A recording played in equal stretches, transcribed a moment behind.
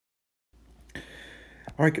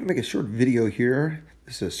All right, going to make a short video here.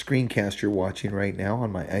 This is a screencast you're watching right now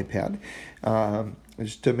on my iPad.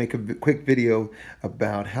 Just to make a quick video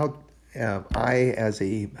about how I, as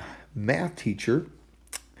a math teacher,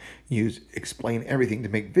 use Explain Everything to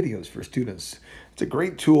make videos for students. It's a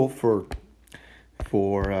great tool for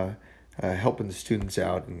helping the students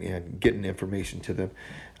out and getting information to them.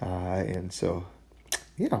 So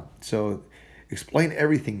Explain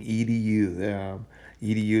Everything EDU.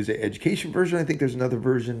 EDU is an education version. I think there's another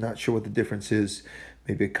version. Not sure what the difference is.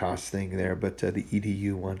 Maybe a cost thing there, but the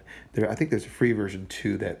EDU one there. I think there's a free version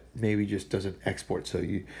too that maybe just doesn't export. So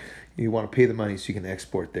you want to pay the money so you can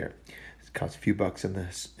export there. It costs a few bucks in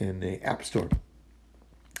the App Store.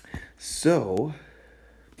 So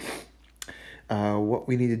what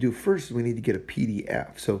we need to do first is we need to get a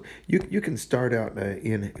PDF. So you can start out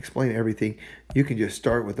in Explain Everything. You can just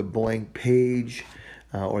start with a blank page,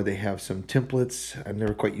 or they have some templates. I've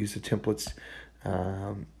never quite used the templates,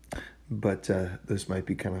 but this might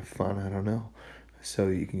be kind of fun. I don't know. So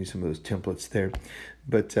you can use some of those templates there.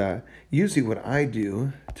 But usually what I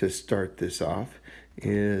do to start this off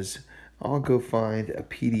is I'll go find a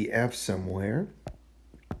PDF somewhere.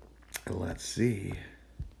 Let's see.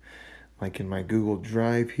 Like in my Google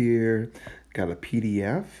Drive here, got a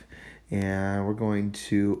PDF, and we're going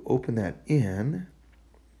to open that in,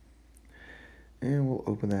 and we'll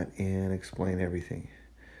open that in, Explain Everything.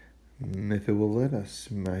 And if it will let us,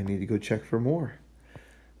 I need to go check for more.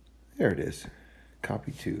 There it is,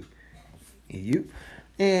 copy to EU.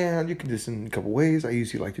 And you can do this in a couple ways. I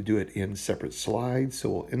usually like to do it in separate slides, so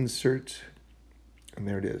we'll insert, and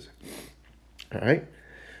there it is. All right,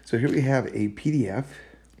 so here we have a PDF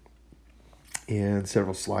and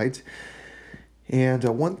several slides. And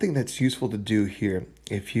one thing that's useful to do here,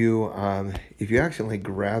 if you accidentally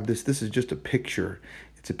grab this is just a picture.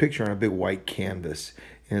 It's a picture on a big white canvas,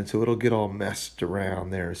 and so it'll get all messed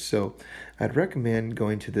around there. So I'd recommend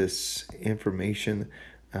going to this information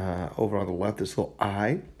over on the left, this little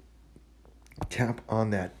eye, tap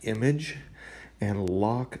on that image and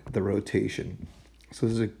lock the rotation. So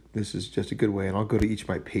this is just a good way, and I'll go to each of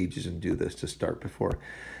my pages and do this to start before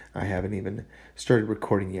I haven't even started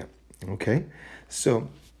recording yet. Okay, so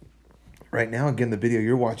right now, again, the video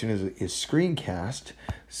you're watching is screencast.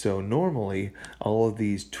 So normally, all of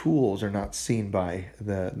these tools are not seen by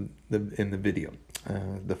in the video,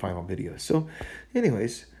 the final video. So,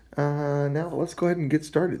 anyways, now let's go ahead and get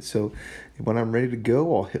started. So when I'm ready to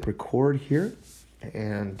go, I'll hit record here,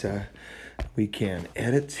 and we can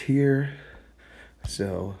edit here.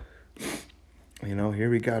 So, here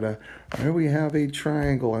we have a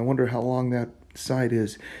triangle. I wonder how long that side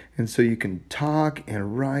is. And so you can talk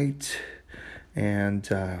and write, and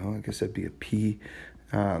I guess that'd be a P.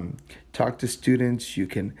 Talk to students. You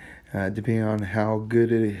can, depending on how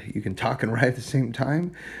good you can talk and write at the same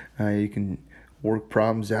time. You can work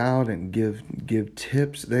problems out and give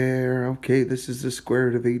tips there. Okay, this is the square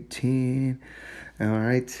root of 18. All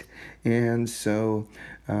right, and so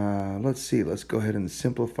let's see. Let's go ahead and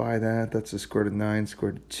simplify that. That's the square root of 9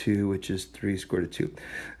 square root of 2, which is 3 square root of 2.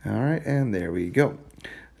 All right, and there we go.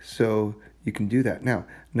 So you can do that. Now,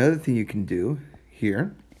 another thing you can do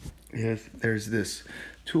here is there's this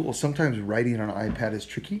tool. Sometimes writing on an iPad is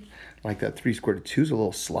tricky, like that 3 square root of 2 is a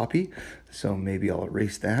little sloppy, so maybe I'll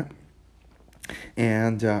erase that.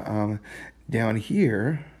 And down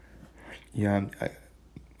here,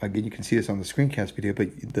 again, you can see this on the screencast video,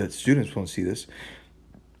 but the students won't see this.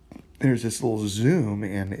 There's this little zoom,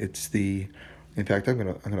 and it's in fact, I'm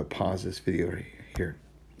gonna pause this video right here.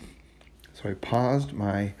 So I paused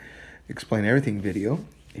my Explain Everything video,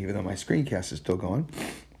 even though my screencast is still going.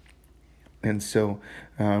 And so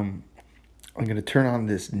I'm gonna turn on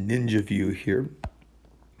this Ninja View here.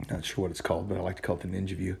 Not sure what it's called, but I like to call it the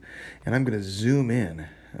Ninja View. And I'm gonna zoom in,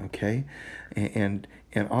 okay? And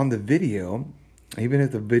on the video, even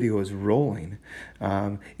if the video is rolling,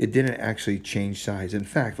 it didn't actually change size. In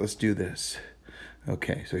fact, let's do this.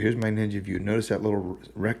 Okay, so here's my Ninja View. Notice that little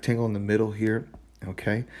rectangle in the middle here.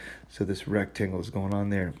 Okay, so this rectangle is going on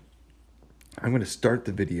there. I'm going to start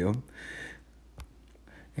the video.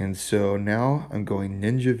 And so now I'm going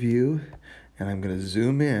Ninja View, and I'm going to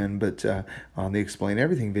zoom in, but on the Explain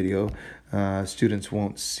Everything video, students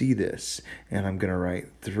won't see this. And I'm going to write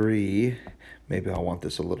 3. Maybe I'll want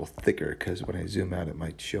this a little thicker, because when I zoom out, it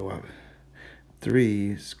might show up.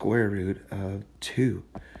 3 square root of 2.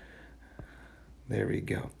 There we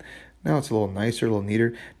go. Now it's a little nicer, a little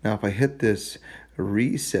neater. Now if I hit this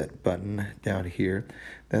reset button down here,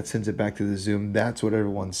 that sends it back to the zoom. That's what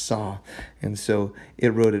everyone saw. And so it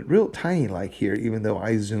wrote it real tiny like here, even though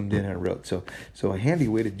I zoomed in and wrote. So a handy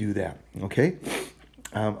way to do that, okay?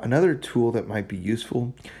 Another tool that might be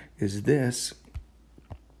useful is this.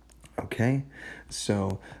 Okay,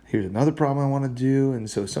 so here's another problem I want to do. And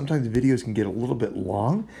so sometimes videos can get a little bit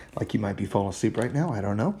long, like you might be falling asleep right now. I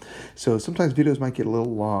don't know. So sometimes videos might get a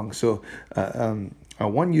little long. So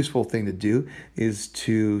one useful thing to do is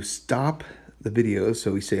to stop the videos.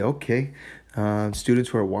 So we say, okay, students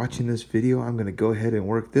who are watching this video, I'm going to go ahead and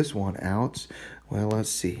work this one out. Well, let's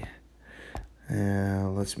see.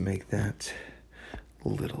 Let's make that a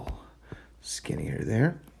little skinnier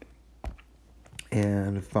there.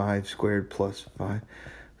 And 5 squared plus 5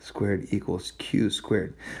 squared equals q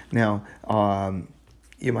squared. Now,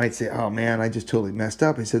 you might say, oh man, I just totally messed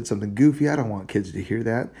up. I said something goofy. I don't want kids to hear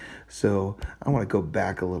that. So I want to go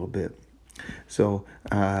back a little bit. So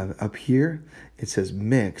up here, it says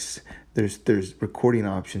mix. There's recording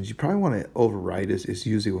options. You probably want to overwrite is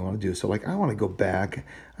usually what I want to do. So like I want to go back.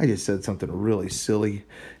 I just said something really silly.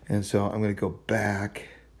 And so I'm going to go back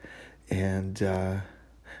and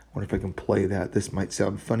I wonder if I can play that. This might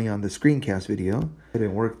sound funny on the screencast video. I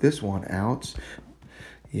didn't work this one out.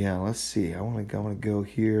 Yeah, let's see. I want to go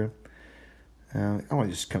here. I want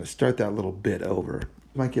to just kind of start that little bit over. It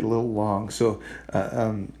might get a little long. So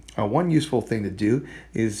one useful thing to do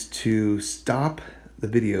is to stop the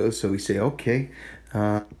videos. So we say, okay.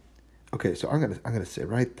 Okay, so I'm gonna say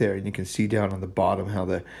right there, and you can see down on the bottom how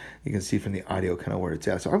you can see from the audio kind of where it's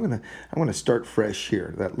at. So I'm gonna start fresh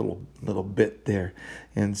here, that little bit there,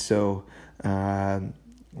 and so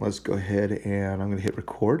let's go ahead and I'm gonna hit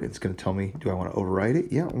record. It's gonna tell me, do I want to overwrite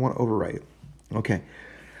it? Yeah, I want to overwrite it. Okay,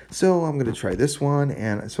 so I'm gonna try this one,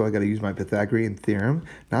 and so I got to use my Pythagorean theorem.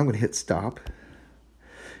 Now I'm gonna hit stop.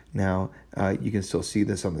 Now you can still see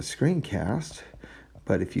this on the screencast,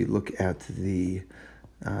 but if you look at the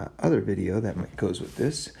other video that goes with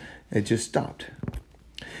this, it just stopped.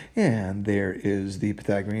 And there is the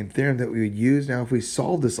Pythagorean theorem that we would use. Now if we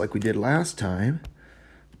solve this like we did last time,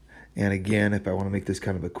 and again, if I want to make this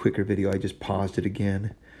kind of a quicker video, I just paused it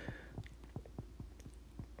again.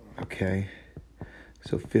 Okay,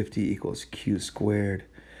 so 50 equals q squared.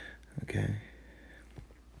 Okay,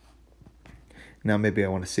 now maybe I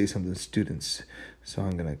want to say something to students, so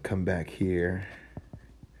I'm going to come back here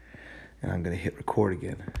and I'm going to hit record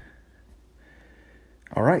again.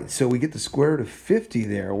 All right, so we get the square root of 50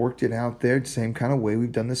 there. Worked it out there, same kind of way.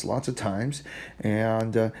 We've done this lots of times.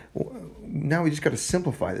 And now we just got to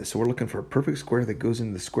simplify this. So we're looking for a perfect square that goes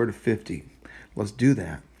into the square root of 50. Let's do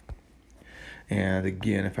that. And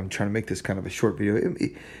again, if I'm trying to make this kind of a short video,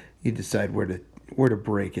 you decide where to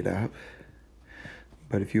break it up.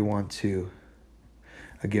 But if you want to,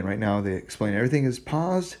 again, right now they explain everything is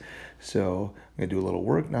paused. So I'm going to do a little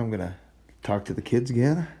work. Now I'm going to talk to the kids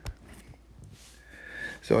again.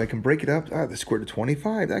 So I can break it up. The square root of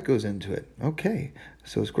 25, that goes into it. Okay,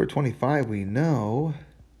 so square root of 25 we know.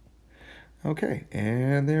 Okay,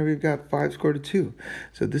 and there we've got 5 square root of 2.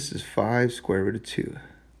 So this is 5 square root of 2.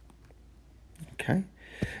 Okay,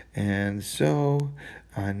 and so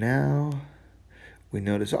now we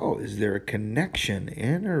notice, oh, is there a connection?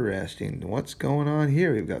 Interesting. What's going on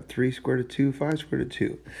here? We've got 3 square root of 2, 5 square root of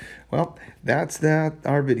 2. Well, that's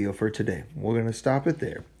our video for today. We're going to stop it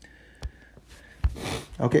there.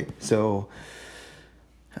 Okay, so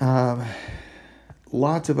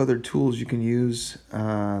lots of other tools you can use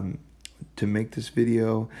to make this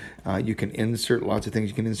video. You can insert lots of things.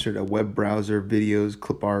 You can insert a web browser, videos,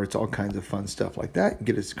 clip arts, all kinds of fun stuff like that.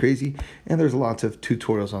 Get us crazy. And there's lots of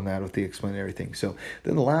tutorials on that with the explain everything. So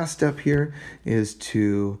then the last step here is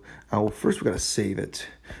to, well, first we got to save it.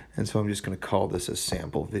 And so I'm just going to call this a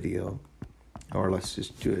sample video. Or let's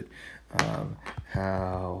just do it.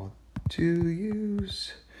 How to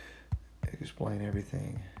use explain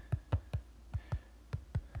everything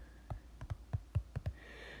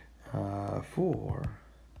for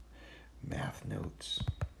math notes.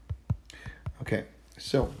 Okay,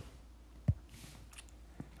 so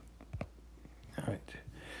all right,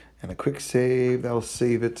 and a quick save, that'll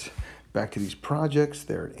save it back to these projects.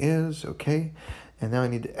 There it is. Okay, and now I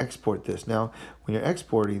need to export this. Now when you're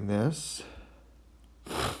exporting this,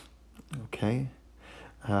 okay,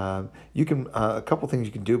 you can a couple things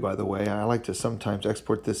you can do, by the way. I like to sometimes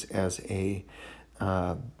export this as a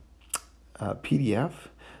PDF.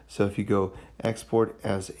 So if you go export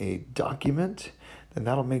as a document, then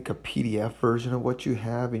that'll make a PDF version of what you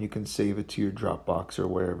have, and you can save it to your Dropbox or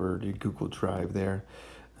wherever, your Google Drive there.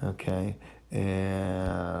 Okay,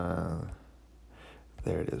 and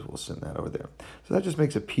there it is. We'll send that over there. So that just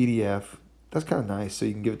makes a PDF. That's kind of nice, so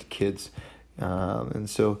you can give it to kids. And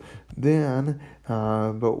so then,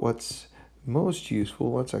 but what's most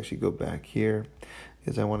useful, let's actually go back here,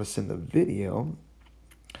 is I want to send the video.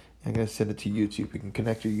 I'm going to send it to YouTube. You can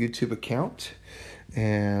connect your YouTube account,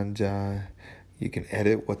 and you can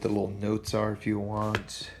edit what the little notes are if you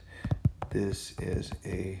want. This is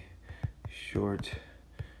a short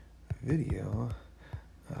video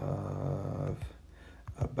of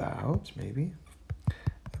about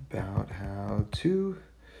how to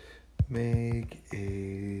make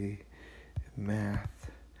a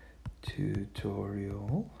math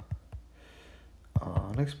tutorial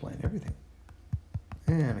on Explain Everything.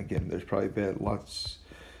 And again, there's probably lots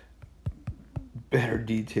better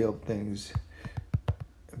detailed videos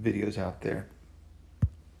out there.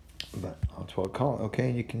 But I'll call it. Okay,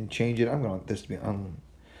 and you can change it. I'm going to want this to be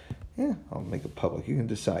I'll make it public. You can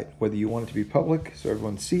decide whether you want it to be public so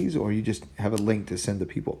everyone sees, or you just have a link to send to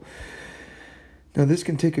people. Now this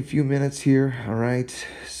can take a few minutes here, all right?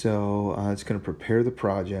 So it's going to prepare the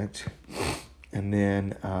project, and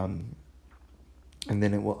then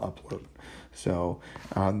it will upload. So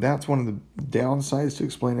that's one of the downsides to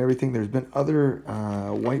Explain Everything. There's been other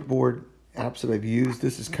whiteboard apps that I've used.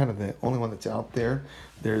 This is kind of the only one that's out there.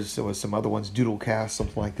 There was some other ones, Doodlecast,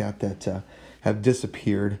 something like that, that have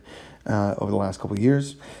disappeared over the last couple of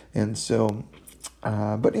years. And so,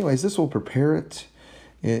 but anyways, this will prepare it.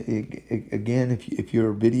 Again, if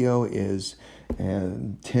your video is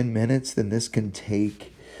 10 minutes, then this can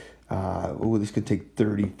take this could take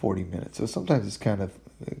 30-40 minutes. So sometimes it's kind of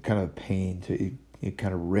a pain to it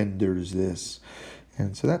kind of renders this,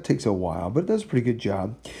 and so that takes a while, but it does a pretty good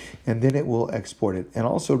job. And then it will export it. And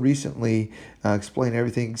also recently, Explain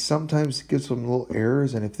Everything sometimes gives some little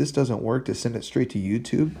errors, and if this doesn't work to send it straight to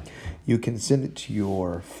YouTube, you can send it to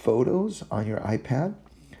your photos on your iPad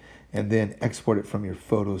and then export it from your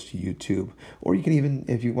photos to YouTube. Or you can even,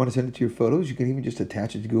 if you want to send it to your photos, you can even just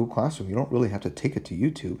attach it to Google Classroom. You don't really have to take it to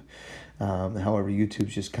YouTube. However,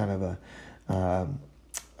 YouTube's just kind of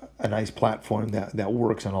a nice platform that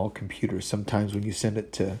works on all computers. Sometimes when you send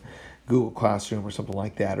it to Google Classroom or something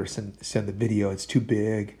like that, or send the video, it's too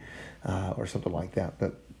big or something like that.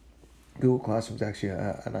 But Google Classroom is actually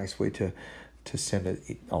a nice way to send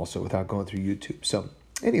it also without going through YouTube. So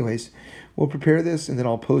anyways, we'll prepare this, and then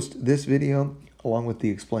I'll post this video along with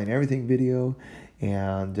the Explain Everything video,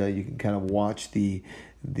 and you can kind of watch the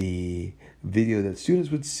video that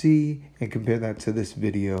students would see and compare that to this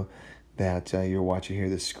video that you're watching here,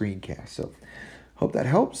 this screencast. So hope that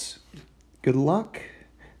helps. Good luck,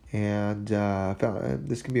 and I found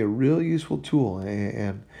this can be a real useful tool,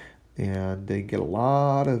 and they get a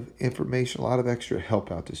lot of information, a lot of extra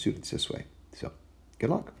help out to students this way. So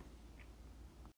good luck.